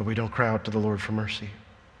 But we don't cry out to the Lord for mercy.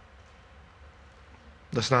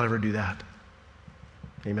 Let's not ever do that.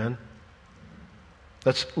 Amen?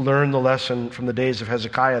 Let's learn the lesson from the days of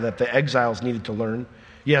Hezekiah that the exiles needed to learn.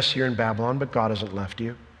 Yes, you're in Babylon, but God hasn't left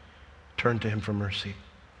you. Turn to him for mercy.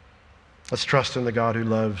 Let's trust in the God who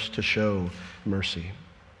loves to show mercy.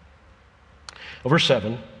 Verse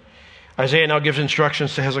 7. Isaiah now gives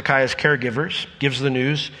instructions to Hezekiah's caregivers, gives the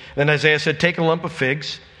news. Then Isaiah said, take a lump of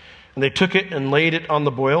figs. And they took it and laid it on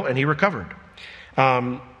the boil, and he recovered.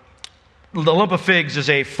 The lump of figs is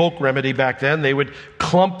a folk remedy back then. They would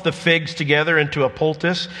clump the figs together into a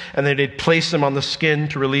poultice, and then they'd place them on the skin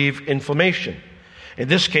to relieve inflammation. In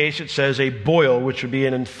this case, it says a boil, which would be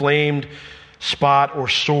an inflamed spot or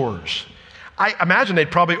sores. I imagine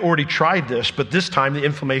they'd probably already tried this, but this time the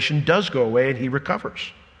inflammation does go away, and he recovers.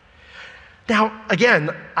 Now, again,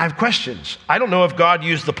 I have questions. I don't know if God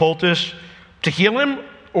used the poultice to heal him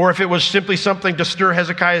or if it was simply something to stir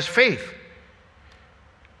Hezekiah's faith.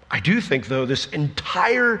 I do think, though, this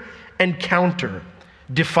entire encounter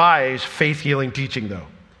defies faith-healing teaching, though.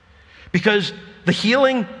 Because the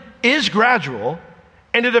healing is gradual,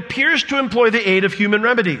 and it appears to employ the aid of human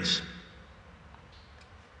remedies.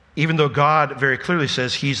 Even though God very clearly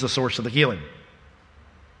says he's the source of the healing.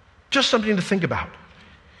 Just something to think about.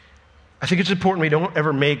 I think it's important we don't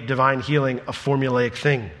ever make divine healing a formulaic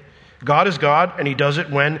thing. God is God, and he does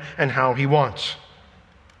it when and how he wants.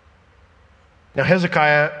 Now,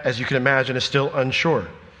 Hezekiah, as you can imagine, is still unsure.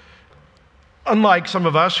 Unlike some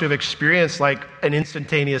of us who have experienced like an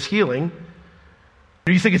instantaneous healing,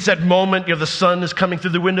 you think it's that moment, the sun is coming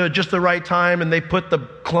through the window at just the right time, and they put the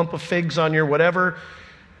clump of figs on your whatever,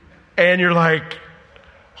 and you're like,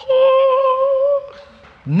 Oh,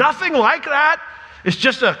 nothing like that. It's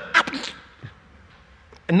just and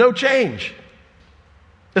no change.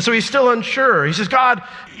 And so he's still unsure. He says, God,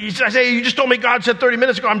 Isaiah, you just told me God said 30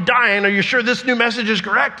 minutes ago, I'm dying. Are you sure this new message is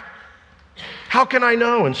correct? How can I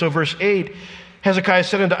know? And so verse 8, Hezekiah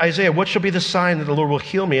said unto Isaiah, what shall be the sign that the Lord will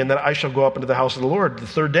heal me and that I shall go up into the house of the Lord the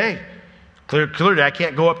third day? Clearly, I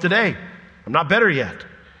can't go up today. I'm not better yet.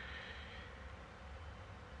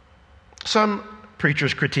 Some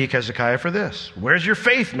preachers critique Hezekiah for this. Where's your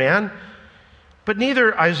faith, man? But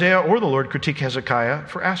neither Isaiah or the Lord critique Hezekiah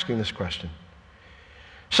for asking this question.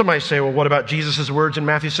 Some might say, well, what about Jesus' words in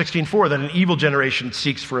Matthew 16:4, that an evil generation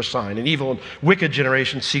seeks for a sign, an evil and wicked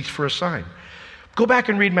generation seeks for a sign? Go back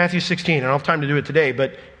and read Matthew 16. I don't have time to do it today,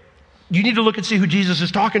 but you need to look and see who Jesus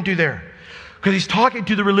is talking to there. Because he's talking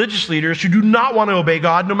to the religious leaders who do not want to obey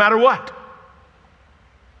God no matter what,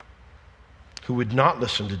 who would not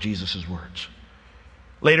listen to Jesus' words.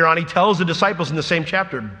 Later on, he tells the disciples in the same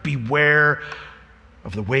chapter, beware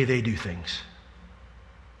of the way they do things.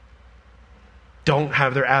 Don't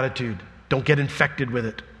have their attitude. Don't get infected with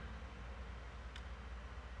it.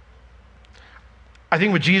 I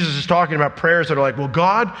think what Jesus is talking about, prayers that are like, well,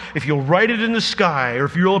 God, if you'll write it in the sky, or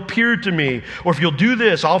if you'll appear to me, or if you'll do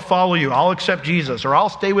this, I'll follow you, I'll accept Jesus, or I'll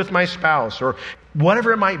stay with my spouse, or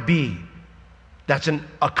whatever it might be. That's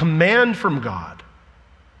a command from God.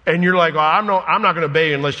 And you're like, well, I'm not going to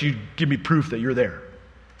obey unless you give me proof that you're there.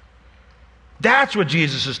 That's what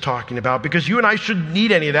Jesus is talking about, because you and I shouldn't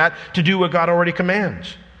need any of that to do what God already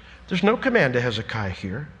commands. There's no command to Hezekiah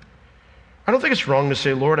here. I don't think it's wrong to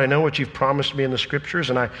say, Lord, I know what you've promised me in the scriptures,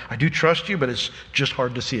 and I do trust you, but it's just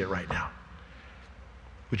hard to see it right now.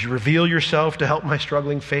 Would you reveal yourself to help my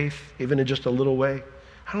struggling faith, even in just a little way?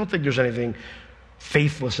 I don't think there's anything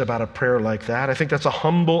faithless about a prayer like that. I think that's a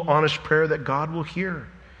humble, honest prayer that God will hear.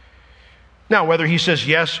 Now, whether he says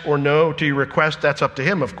yes or no to your request, that's up to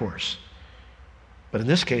him, of course. But in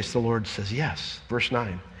this case, the Lord says yes. Verse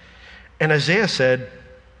 9. And Isaiah said,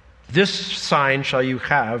 this sign shall you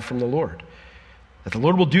have from the Lord, that the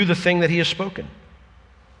Lord will do the thing that he has spoken.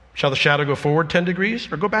 Shall the shadow go forward 10 degrees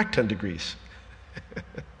or go back 10 degrees?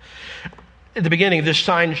 At the beginning, this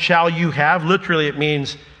sign shall you have. Literally, it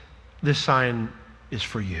means this sign is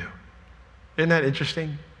for you. Isn't that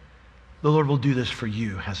interesting? The Lord will do this for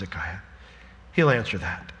you, Hezekiah. He'll answer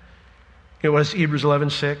that. You know what is Hebrews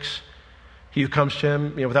 11:6? He who comes to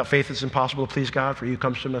him, without faith it's impossible to please God, for he who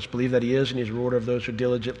comes to him must believe that he is, and he's a rewarder of those who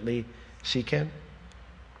diligently seek him.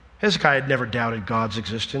 Hezekiah had never doubted God's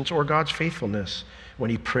existence or God's faithfulness when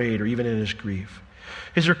he prayed or even in his grief.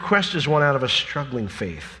 His request is one out of a struggling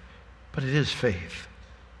faith, but it is faith.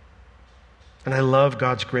 And I love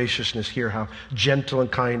God's graciousness here, how gentle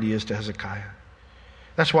and kind he is to Hezekiah.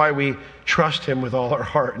 That's why we trust him with all our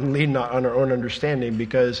heart and lean not on our own understanding,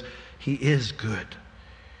 because he is good.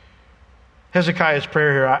 Hezekiah's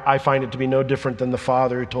prayer here, I find it to be no different than the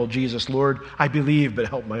father who told Jesus, Lord, I believe, but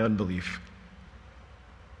help my unbelief.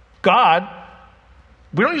 God,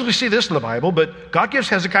 we don't usually see this in the Bible, but God gives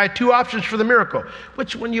Hezekiah two options for the miracle.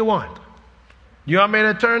 Which one do you want? You want me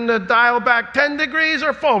to turn the dial back 10 degrees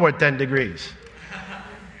or forward 10 degrees?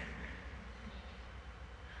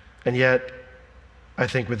 And yet, I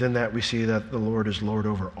think within that we see that the Lord is Lord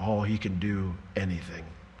over all. He can do anything.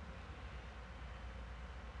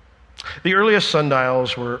 The earliest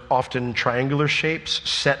sundials were often triangular shapes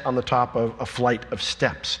set on the top of a flight of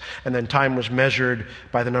steps, and then time was measured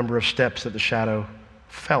by the number of steps that the shadow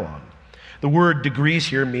fell on. The word degrees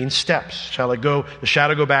here means steps. Shall the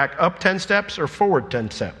shadow go back up 10 steps or forward 10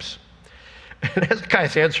 steps? And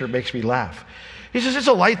Hezekiah's answer makes me laugh. He says it's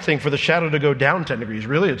a light thing for the shadow to go down 10 degrees.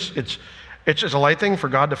 Really? It's just a light thing for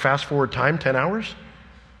God to fast forward time 10 hours?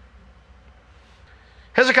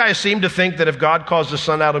 Hezekiah seemed to think that if God caused the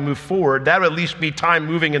sundial to move forward, that would at least be time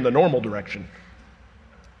moving in the normal direction.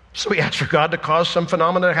 So he asked for God to cause some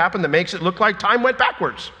phenomenon to happen that makes it look like time went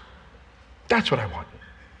backwards. That's what I want.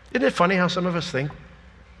 Isn't it funny how some of us think?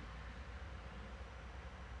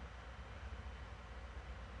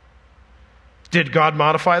 Did God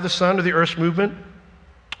modify the sun or the earth's movement?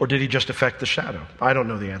 Or did he just affect the shadow? I don't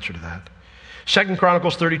know the answer to that. 2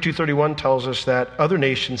 Chronicles 32:31 tells us that other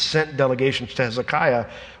nations sent delegations to Hezekiah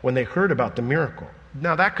when they heard about the miracle.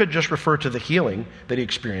 Now, that could just refer to the healing that he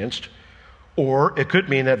experienced, or it could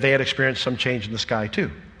mean that they had experienced some change in the sky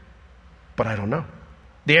too. But I don't know.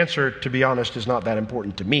 The answer, to be honest, is not that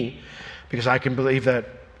important to me, because I can believe that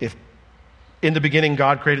if in the beginning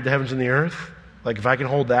God created the heavens and the earth, like if I can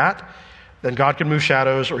hold that, then God can move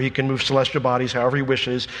shadows, or he can move celestial bodies however he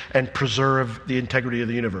wishes and preserve the integrity of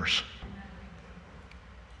the universe.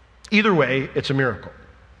 Either way, it's a miracle.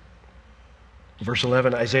 Verse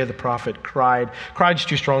 11, Isaiah the prophet cried. Cried's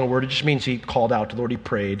too strong a word. It just means he called out to the Lord. He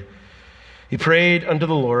prayed. He prayed unto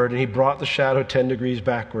the Lord, and he brought the shadow 10 degrees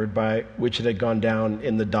backward by which it had gone down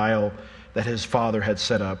in the dial that his father had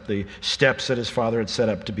set up, the steps that his father had set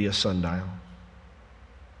up to be a sundial.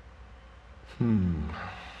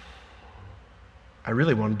 I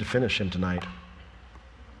really wanted to finish him tonight.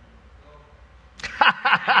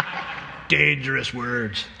 Dangerous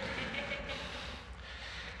words.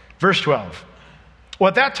 Verse 12. Well,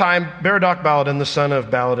 at that time, Berodach-Baladan, the son of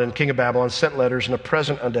Baladan, king of Babylon, sent letters and a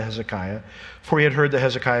present unto Hezekiah, for he had heard that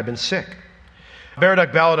Hezekiah had been sick.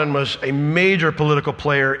 Berodach-Baladan was a major political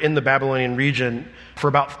player in the Babylonian region for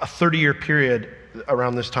about a 30-year period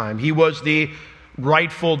around this time. He was the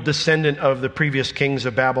rightful descendant of the previous kings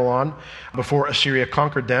of Babylon before Assyria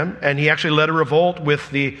conquered them, and he actually led a revolt with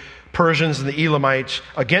the Persians and the Elamites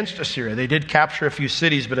against Assyria. They did capture a few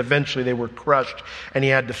cities, but eventually they were crushed, and he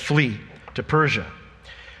had to flee to Persia.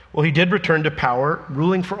 Well, he did return to power,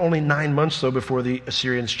 ruling for only 9 months, though, before the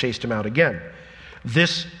Assyrians chased him out again.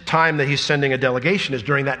 This time that he's sending a delegation is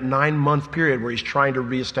during that 9-month period where he's trying to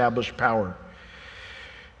reestablish power.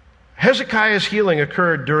 Hezekiah's healing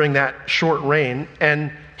occurred during that short reign,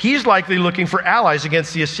 and he's likely looking for allies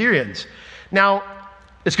against the Assyrians. Now,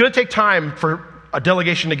 it's going to take time for a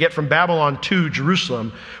delegation to get from Babylon to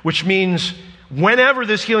Jerusalem, which means whenever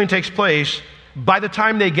this healing takes place, by the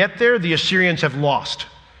time they get there, the Assyrians have lost.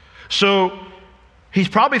 So he's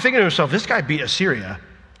probably thinking to himself, this guy beat Assyria.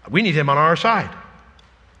 We need him on our side.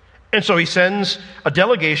 And so he sends a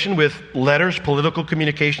delegation with letters, political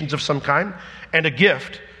communications of some kind, and a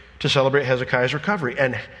gift to celebrate Hezekiah's recovery.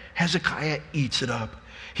 And Hezekiah eats it up.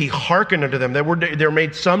 He hearkened unto them. They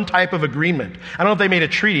made some type of agreement. I don't know if they made a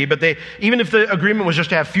treaty, but even if the agreement was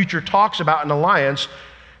just to have future talks about an alliance,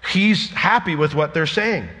 he's happy with what they're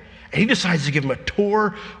saying. And he decides to give them a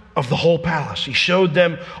tour of the whole palace. He showed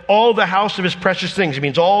them all the house of his precious things. It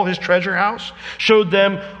means all his treasure house. Showed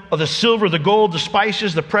them the silver, the gold, the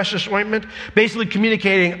spices, the precious ointment. Basically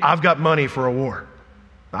communicating, I've got money for a war.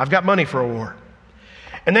 I've got money for a war.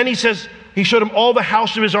 And then he says, he showed him all the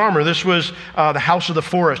house of his armor. This was the house of the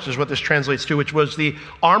forest is what this translates to, which was the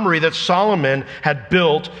armory that Solomon had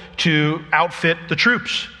built to outfit the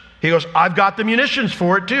troops. He goes, I've got the munitions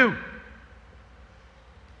for it too.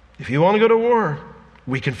 If you want to go to war,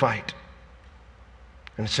 we can fight.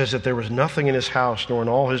 And it says that there was nothing in his house nor in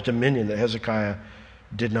all his dominion that Hezekiah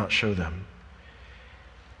did not show them.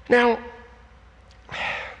 Now,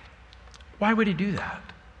 why would he do that?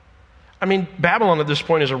 I mean, Babylon at this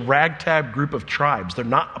point is a ragtag group of tribes. They're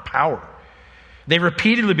not a power. They've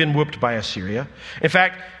repeatedly been whooped by Assyria. In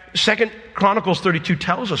fact, 2 Chronicles 32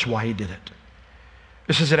 tells us why he did it.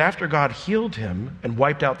 It says that after God healed him and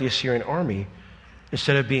wiped out the Assyrian army,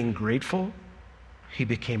 instead of being grateful, he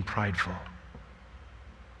became prideful.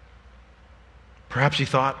 Perhaps he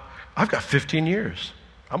thought, I've got 15 years.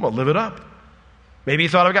 I'm going to live it up. Maybe he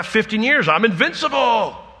thought, I've got 15 years. I'm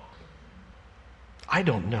invincible. I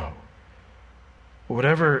don't know. But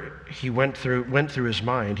whatever he went through his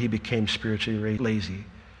mind, he became spiritually lazy.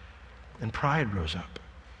 And pride rose up.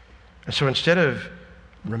 And so instead of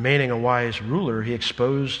remaining a wise ruler, he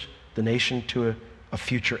exposed the nation to a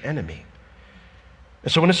future enemy.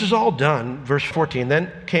 And so when this is all done, verse 14,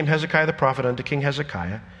 then came Hezekiah the prophet unto King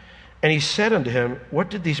Hezekiah, and he said unto him, what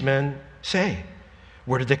did these men say?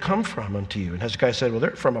 Where did they come from unto you? And Hezekiah said, well,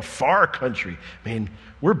 they're from a far country. I mean,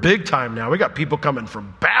 we're big time now. We got people coming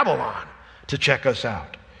from Babylon to check us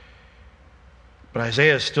out. But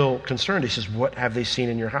Isaiah is still concerned. He says, what have they seen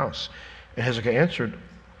in your house? And Hezekiah answered,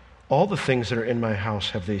 all the things that are in my house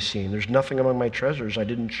have they seen. There's nothing among my treasures I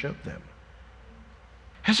didn't show them.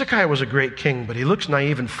 Hezekiah was a great king, but he looks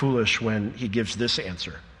naive and foolish when he gives this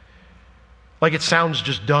answer. Like it sounds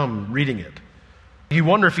just dumb reading it. You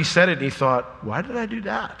wonder if he said it and he thought, why did I do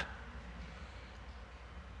that?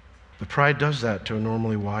 But pride does that to a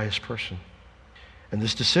normally wise person. And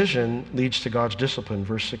this decision leads to God's discipline,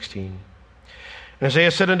 verse 16. And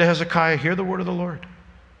Isaiah said unto Hezekiah, hear the word of the Lord.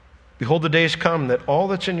 Behold, the days come that all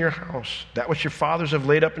that's in your house, that which your fathers have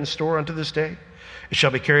laid up in store unto this day, it shall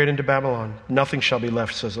be carried into Babylon. Nothing shall be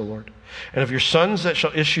left, says the Lord. And of your sons that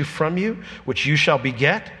shall issue from you, which you shall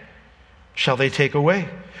beget, shall they take away.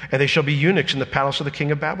 And they shall be eunuchs in the palace of the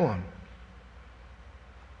king of Babylon.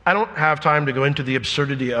 I don't have time to go into the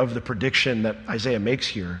absurdity of the prediction that Isaiah makes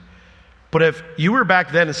here. But if you were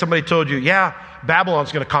back then and somebody told you, yeah,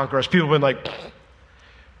 Babylon's going to conquer us, people would be like,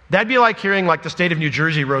 that'd be like hearing like the state of New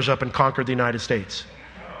Jersey rose up and conquered the United States.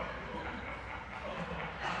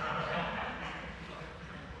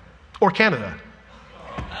 Or Canada.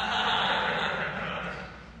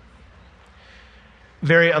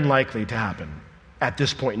 Very unlikely to happen. at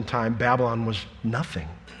this point in time, Babylon was nothing.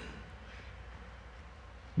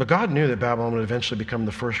 But God knew that Babylon would eventually become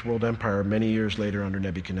the first world empire many years later under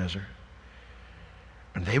Nebuchadnezzar.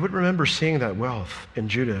 And they would remember seeing that wealth in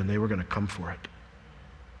Judah, and they were going to come for it.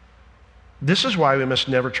 This is why we must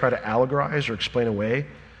never try to allegorize or explain away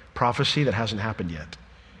prophecy that hasn't happened yet.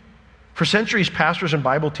 For centuries, pastors and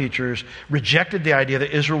Bible teachers rejected the idea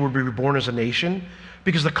that Israel would be reborn as a nation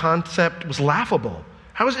because the concept was laughable.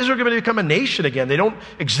 How is Israel going to become a nation again? They don't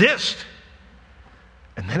exist.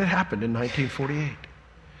 And then it happened in 1948.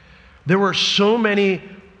 There were so many,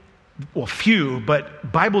 well, few,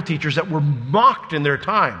 but Bible teachers that were mocked in their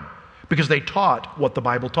time because they taught what the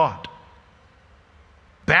Bible taught.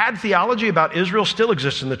 Bad theology about Israel still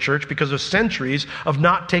exists in the church because of centuries of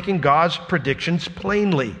not taking God's predictions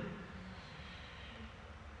plainly.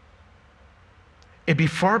 It'd be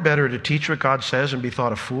far better to teach what God says and be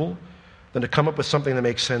thought a fool than to come up with something that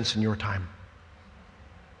makes sense in your time.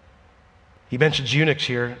 He mentions eunuchs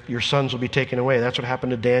here. Your sons will be taken away. That's what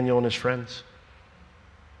happened to Daniel and his friends.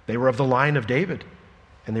 They were of the line of David,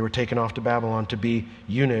 and they were taken off to Babylon to be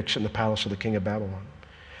eunuchs in the palace of the king of Babylon.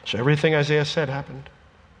 So everything Isaiah said happened.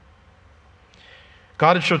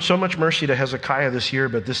 God had showed so much mercy to Hezekiah this year,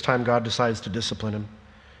 but this time God decides to discipline him.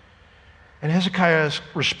 And Hezekiah's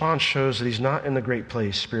response shows that he's not in the great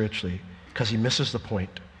place spiritually because he misses the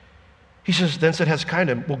point. He says, then said Hezekiah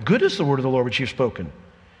to him, well, good is the word of the Lord which you've spoken.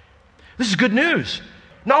 This is good news.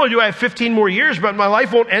 Not only do I have 15 more years, but my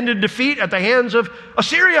life won't end in defeat at the hands of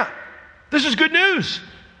Assyria. This is good news.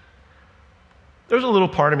 There's a little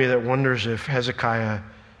part of me that wonders if Hezekiah,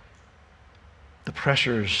 the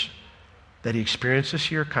pressures that he experienced this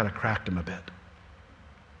year kind of cracked him a bit.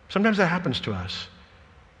 Sometimes that happens to us.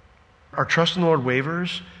 Our trust in the Lord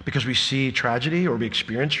wavers because we see tragedy or we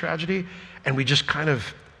experience tragedy, and we kind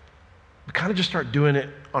of just start doing it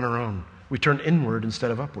on our own. We turn inward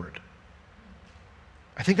instead of upward.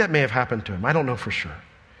 I think that may have happened to him. I don't know for sure.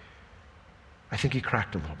 I think he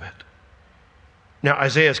cracked a little bit. Now,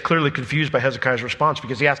 Isaiah is clearly confused by Hezekiah's response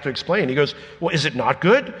because he has to explain. He goes, well, is it not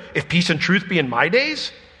good if peace and truth be in my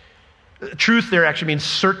days? Truth there actually means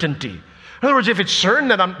certainty. In other words, if it's certain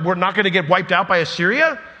that we're not going to get wiped out by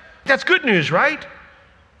Assyria, that's good news, right?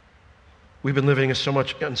 We've been living in so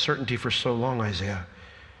much uncertainty for so long, Isaiah.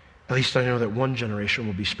 At least I know that one generation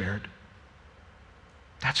will be spared.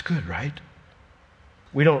 That's good, right?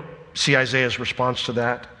 We don't see Isaiah's response to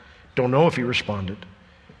that. Don't know if he responded.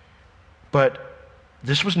 But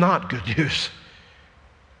this was not good news.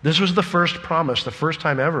 This was the first promise, the first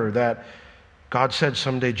time ever that God said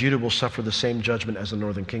someday Judah will suffer the same judgment as the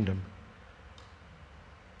northern kingdom.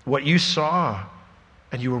 What you saw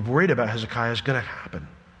and you were worried about, Hezekiah, is going to happen.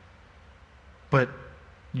 But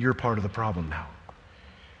you're part of the problem now.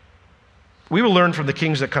 We will learn from the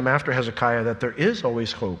kings that come after Hezekiah that there is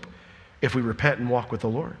always hope if we repent and walk with the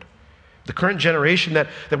Lord. The current generation that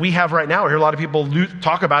we have right now, I hear a lot of people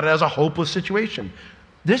talk about it as a hopeless situation.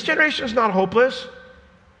 This generation is not hopeless.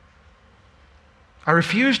 I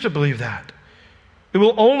refuse to believe that. It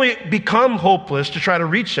will only become hopeless to try to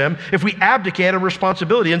reach them if we abdicate our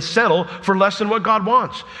responsibility and settle for less than what God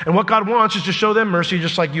wants. And what God wants is to show them mercy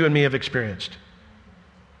just like you and me have experienced.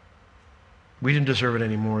 We didn't deserve it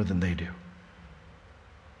any more than they do.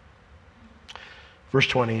 Verse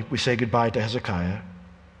 20, we say goodbye to Hezekiah.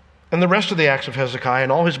 And the rest of the acts of Hezekiah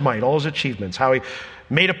and all his might, all his achievements, how he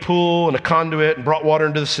made a pool and a conduit and brought water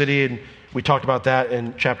into the city, and we talked about that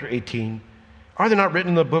in chapter 18. Are they not written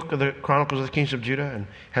in the book of the Chronicles of the Kings of Judah? And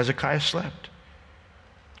Hezekiah slept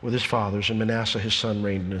with his fathers, and Manasseh, his son,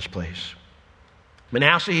 reigned in his place.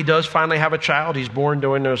 Manasseh, he does finally have a child. He's born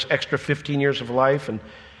during those extra 15 years of life, and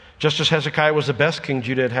just as Hezekiah was the best king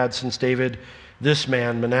Judah had had since David, this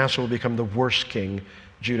man, Manasseh, will become the worst king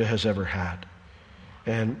Judah has ever had.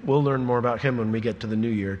 And we'll learn more about him when we get to the new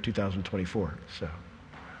year, 2024. So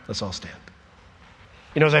let's all stand.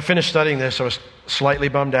 You know, as I finished studying this, I was slightly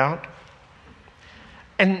bummed out.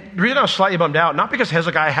 And the reason I was slightly bummed out, not because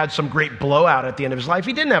Hezekiah had some great blowout at the end of his life.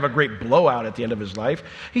 He didn't have a great blowout at the end of his life.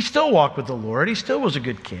 He still walked with the Lord. He still was a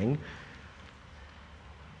good king.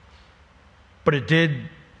 But it did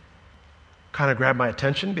kind of grab my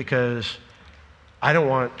attention because I don't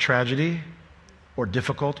want tragedy or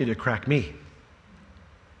difficulty to crack me.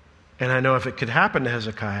 And I know if it could happen to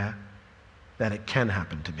Hezekiah, that it can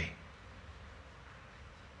happen to me.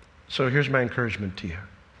 So here's my encouragement to you.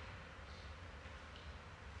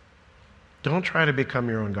 Don't try to become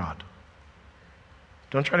your own God.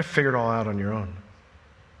 Don't try to figure it all out on your own.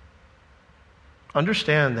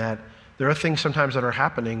 Understand that there are things sometimes that are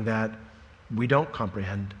happening that we don't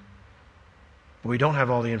comprehend. We don't have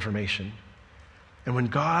all the information. And when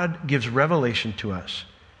God gives revelation to us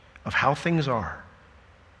of how things are,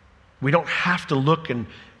 we don't have to look and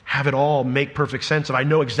have it all make perfect sense. And I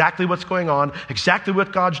know exactly what's going on, exactly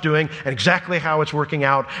what God's doing, and exactly how it's working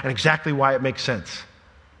out, and exactly why it makes sense.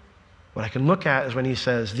 What I can look at is when he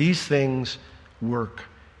says, these things work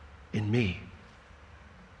in me.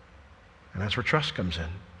 And that's where trust comes in.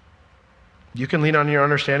 You can lean on your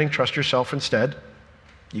understanding, trust yourself instead.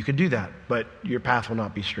 You could do that, but your path will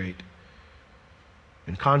not be straight.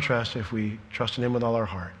 In contrast, if we trust in him with all our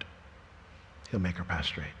heart, he'll make our path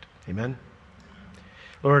straight. Amen?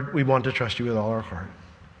 Lord, we want to trust you with all our heart.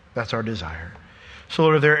 That's our desire. So,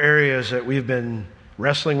 Lord, if there are areas that we've been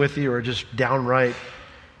wrestling with you or just downright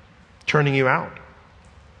turning you out,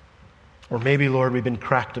 or maybe, Lord, we've been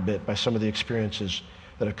cracked a bit by some of the experiences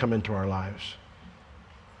that have come into our lives.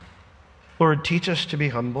 Lord, teach us to be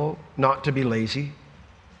humble, not to be lazy.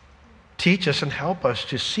 Teach us and help us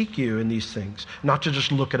to seek you in these things, not to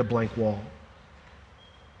just look at a blank wall.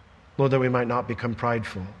 Lord, that we might not become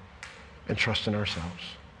prideful and trust in ourselves.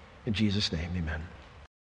 In Jesus' name, amen.